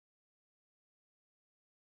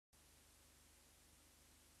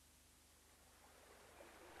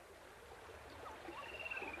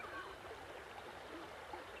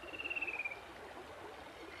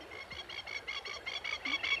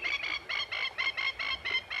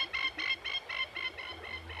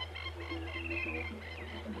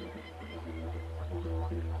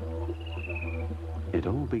It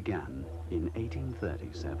all began in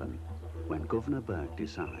 1837, when Governor Burke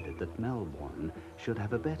decided that Melbourne should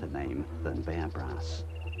have a better name than Bearbrass.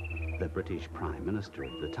 The British Prime Minister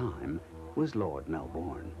at the time was Lord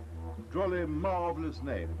Melbourne. Jolly marvellous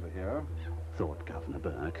name for here, Thought Governor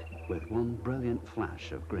Burke, with one brilliant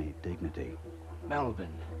flash of great dignity.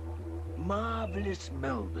 Melbourne. Marvellous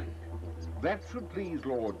Melbourne. That should please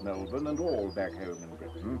Lord Melbourne and all back home in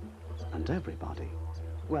Britain. And everybody,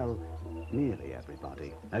 well, nearly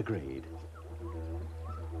everybody, agreed.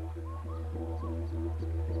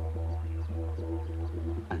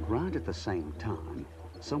 And right at the same time,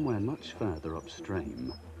 somewhere much further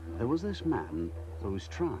upstream, there was this man whose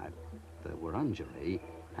tribe, the Wurundjeri,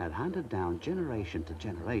 had handed down generation to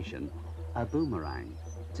generation a boomerang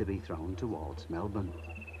to be thrown towards Melbourne.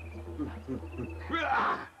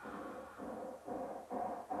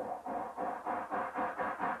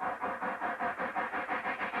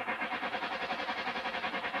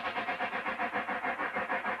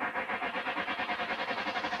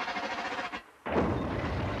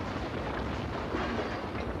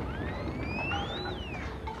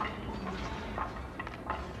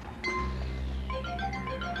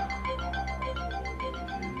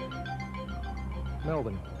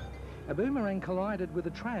 Melbourne. A boomerang collided with a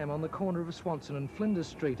tram on the corner of Swanson and Flinders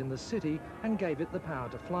Street in the city and gave it the power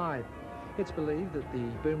to fly. It's believed that the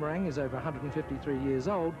boomerang is over 153 years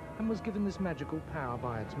old and was given this magical power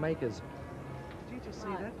by its makers. Did you just see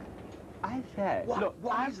that? I've had.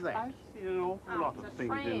 What is that? I've seen an awful lot of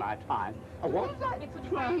things in my time. A what? It's a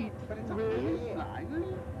train. But it's really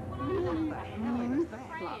flying.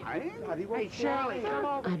 Hey, Shirley, come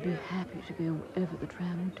on. I'd be happy to go wherever the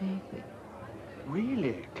tram would take me.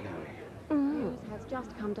 Really, Chloe? News has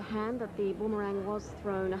just come to hand that the boomerang was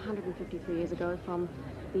thrown 153 years ago from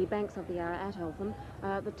the banks of the Yarra at Eltham.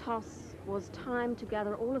 The toss was timed to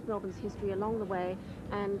gather all of Melbourne's history along the way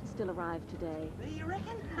and still arrived today. You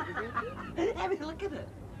reckon? Have a look at it.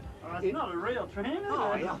 Oh, it's not a real train, is it?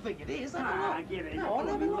 Oh, I think it is. Get it. No,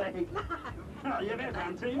 have a look. Oh, you better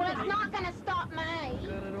run too. Well, it's not going to stop me.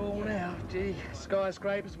 Got it all now. Gee,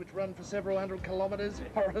 skyscrapers which run for several hundred kilometres,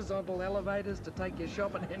 horizontal elevators to take you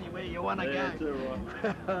shopping anywhere you want to go. That's all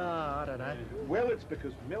right. I don't know. Well, it's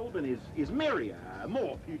because Melbourne is merrier,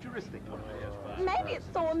 more futuristic. Maybe it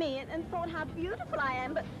saw me and thought how beautiful I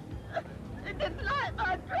am, but it didn't like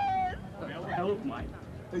my dress. Well, help, mate.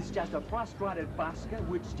 It's just a frustrated busker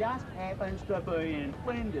which just happens to be in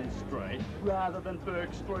Flinders Street rather than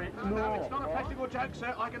Burke Street North. No, it's not a practical joke,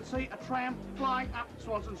 sir. I can see a tram flying up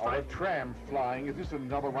Swanson Street. Oh, a tram flying? Is this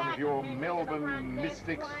another one of your Melbourne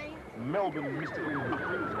mystics? Melbourne mystical...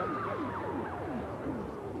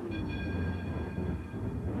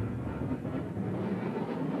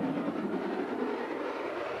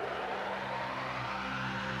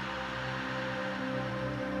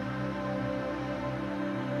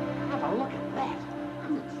 Oh, look at that.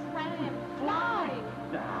 Tram flying.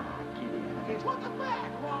 Ah, kids, look at that.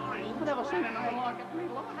 Why? I've never seen anything like it in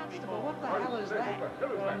my life before. What the hell is that?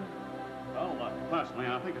 Well, personally,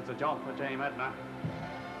 I think it's a job for Dame Edna.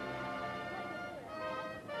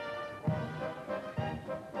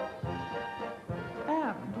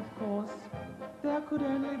 And, of course, there could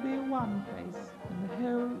only be one place in the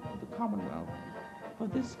whole of the Commonwealth for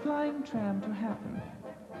this flying tram to happen: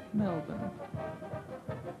 Melbourne.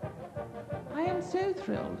 I am so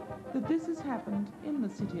thrilled that this has happened in the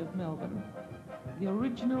city of Melbourne, the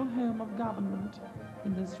original home of government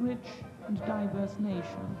in this rich and diverse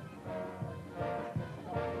nation.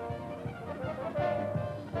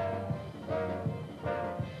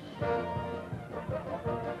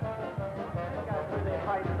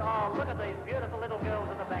 Oh, look at these beautiful little girls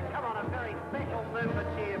at the back. Come on, a very special movement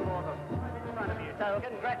cheer for them. Right in front of you. So,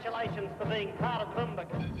 congratulations for being part of Filmic.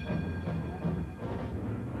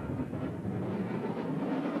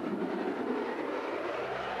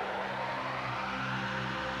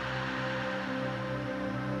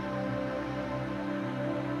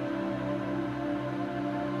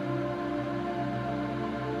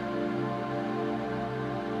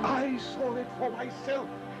 I saw it for myself.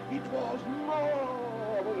 It was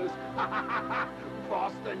marvellous.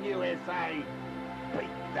 Boston, USA. Beat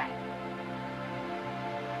that.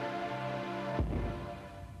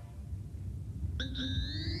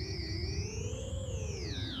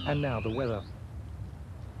 And now the weather.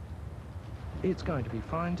 It's going to be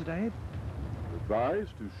fine today,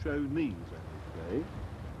 Advised to show knees every day.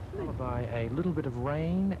 followed by a little bit of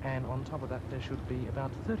rain, and on top of that there should be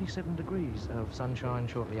about 37 degrees of sunshine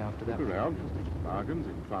shortly after that. Look around. Bargains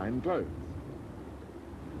in fine clothes.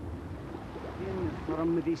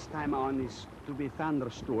 From this time on is to be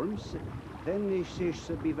thunderstorms. Then the shish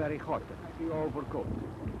should be very hot, the overcoat.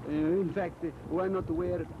 In fact, why not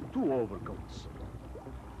wear 2 overcoats?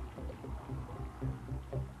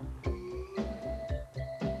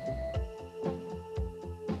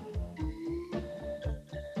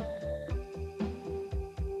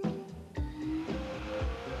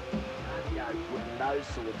 Putting those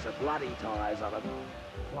sorts of bloody tyres on a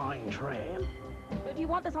flying tram. Do you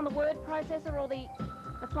want this on the word processor or the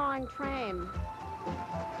flying tram?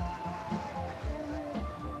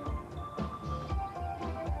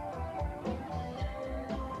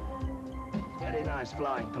 Very nice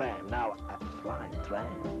flying tram. Now, a flying tram.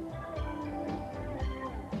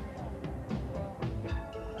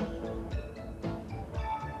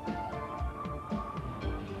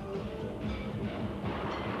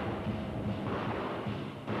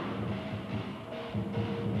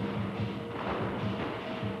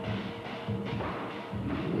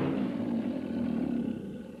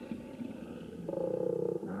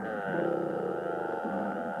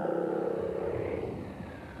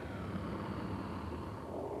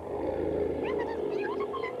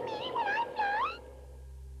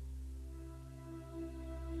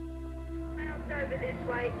 Over this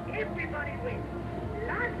way, everybody wins.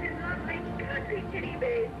 Life is lovely, country teddy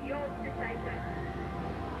bears, yours to say so.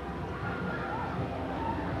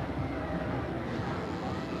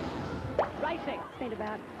 Racing. Spent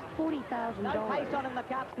about $40,000. No pace on in the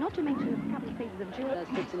cup. Not to mention a couple of pieces of jewellery. That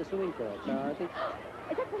fits in a swimming pool, so I think...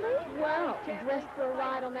 Is that for me? Well, dressed for a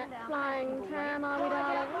ride on that flying tram, are we,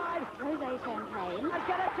 darling? Rosé champagne. I've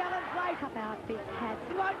got a challenge race. Cup outfits, hats.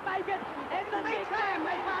 You won't make it. In the big tram,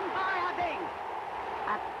 there's one by, I think.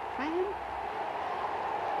 A tram?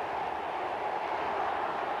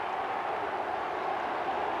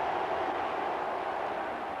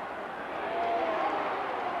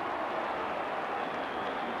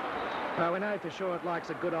 Well, we know for sure it likes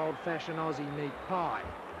a good old-fashioned Aussie meat pie.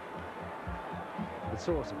 With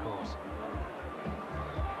sauce, of course.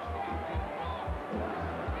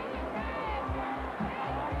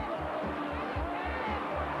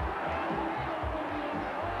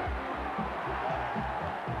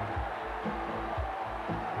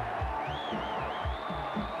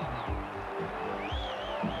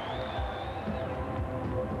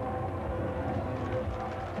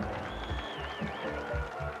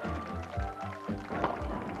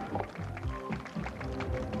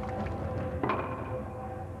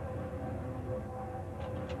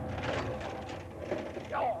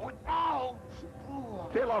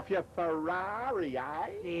 Fell off your Ferrari, eh?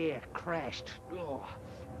 Yeah, crashed. Oh.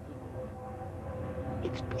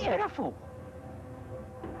 It's beautiful.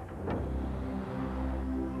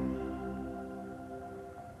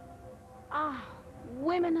 Ah,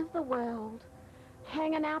 women of the world.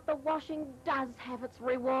 Hanging out the washing does have its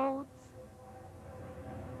rewards.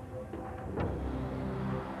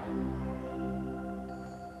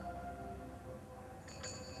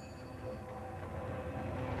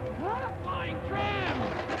 Flying tram!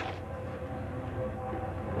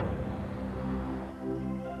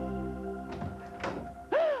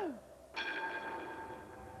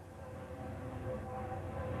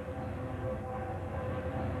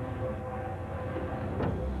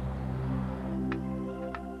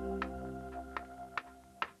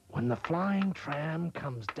 When the flying tram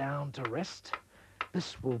comes down to rest,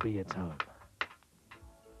 this will be its home.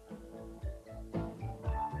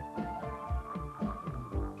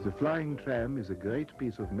 The flying tram is a great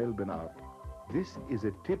piece of Melbourne art. This is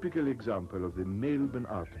a typical example of the Melbourne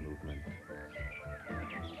art movement.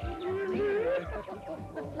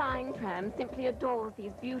 The flying tram simply adores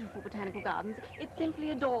these beautiful botanical gardens. It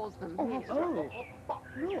simply adores them.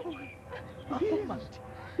 Yes.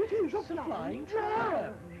 It is a flying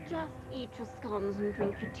tram. Just eat your scones and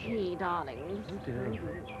drink your tea, darlings.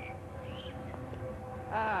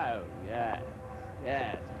 Oh, yes.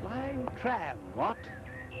 Yes, flying tram, what?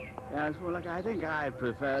 Yes, well, look, I think I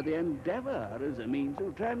prefer the Endeavour as a means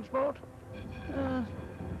of transport.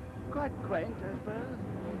 Quite quaint, I suppose.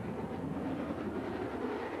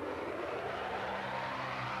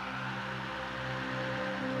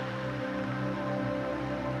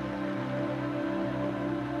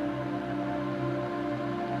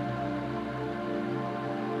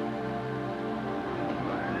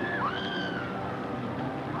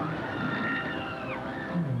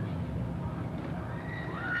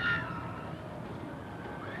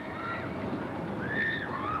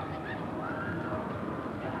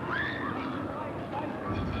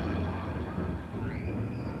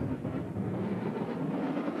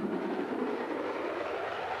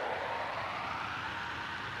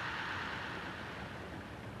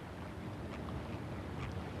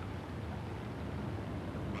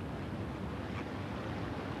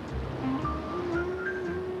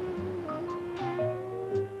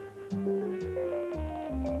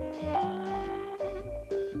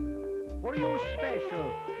 for you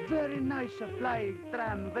special. Very nice flying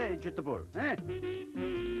tram vegetable, eh?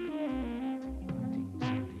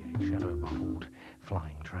 1978 shadow mottled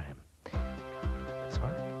flying tram. This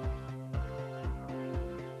one?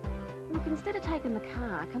 Look, instead of taking the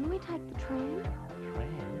car, can we take the tram?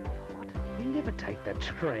 Tram? What? We never take the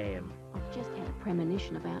tram. I've just had a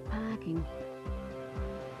premonition about parking.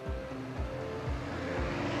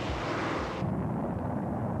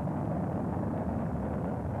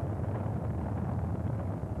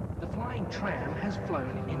 The flying tram has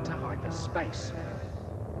flown into hyperspace.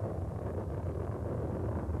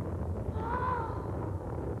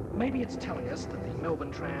 Maybe it's telling us that the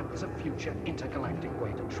Melbourne tram is a future intergalactic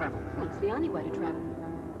way to travel. Well, it's the only way to travel.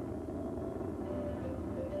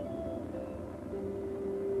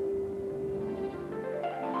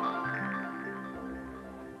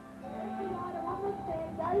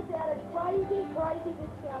 Goes out at crazy, crazy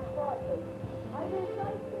discount prices.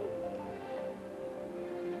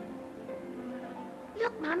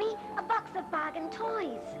 Look, Mummy, a box of bargain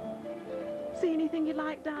toys. See anything you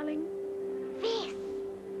like, darling? This.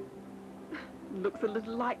 Looks a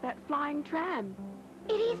little like that flying tram.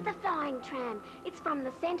 It is the flying tram. It's from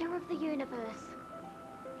the centre of the universe.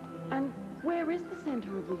 And where is the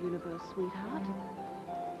centre of the universe, sweetheart?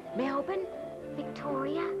 Melbourne,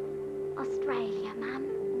 Victoria, Australia, Mum.